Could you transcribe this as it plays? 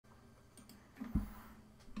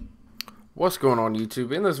What's going on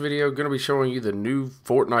YouTube? In this video, I'm going to be showing you the new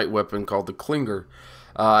Fortnite weapon called the Clinger.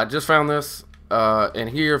 I just found this, and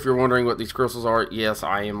here, if you're wondering what these crystals are, yes,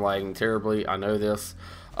 I am lagging terribly. I know this.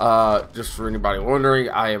 Just for anybody wondering,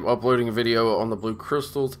 I am uploading a video on the blue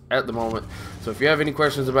crystals at the moment. So if you have any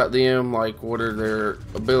questions about them, like what are their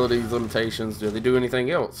abilities, limitations, do they do anything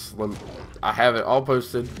else? I have it all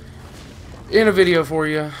posted in a video for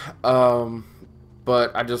you.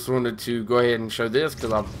 But I just wanted to go ahead and show this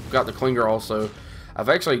because I've got the Clinger also. I've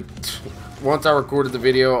actually, once I recorded the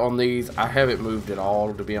video on these, I haven't moved at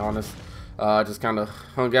all, to be honest. I just kind of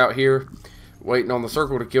hung out here waiting on the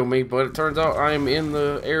circle to kill me, but it turns out I am in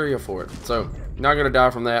the area for it. So, not going to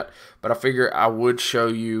die from that, but I figure I would show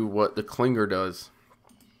you what the Clinger does.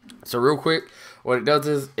 So real quick, what it does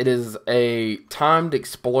is, it is a timed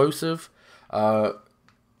explosive. So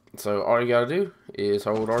all you got to do is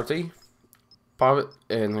hold RT. Pop it,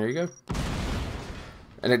 and there you go.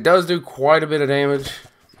 And it does do quite a bit of damage.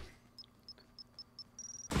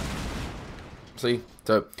 See?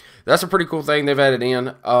 So, that's a pretty cool thing they've added in.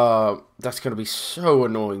 That's going to be so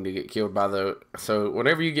annoying to get killed by, though. So,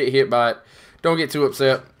 whenever you get hit by it, don't get too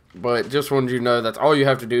upset. But just wanted you to know that's all you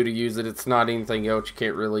have to do to use it. It's not anything else. You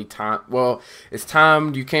can't really time... Well, it's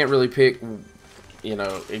timed. You can't really pick, you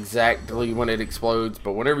know, exactly when it explodes,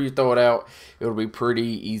 but whenever you throw it out, it'll be pretty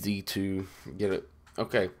easy to get it.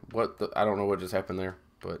 Okay, I don't know what just happened there,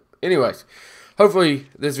 but anyways, hopefully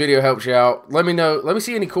this video helps you out. Let me know, let me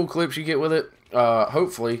see any cool clips you get with it.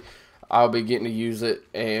 Hopefully I'll be getting to use it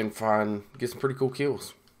and get some pretty cool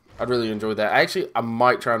kills. I'd really enjoy that. Actually, I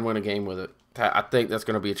might try and win a game with it. I think that's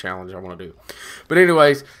going to be a challenge I want to do. But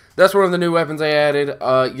anyways, that's one of the new weapons they added.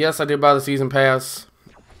 Yes, I did buy the season pass.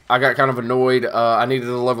 I got kind of annoyed. I needed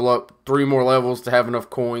to level up 3 more levels to have enough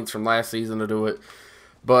coins from last season to do it.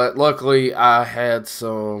 But luckily, I had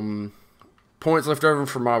some points left over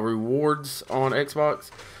for my rewards on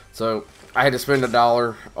Xbox. So, I had to spend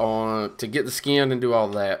 $1 to get the skin and do all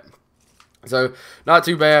that. So, not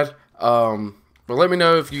too bad. But let me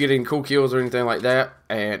know if you get any cool kills or anything like that.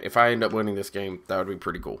 And if I end up winning this game, that would be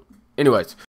pretty cool. Anyways.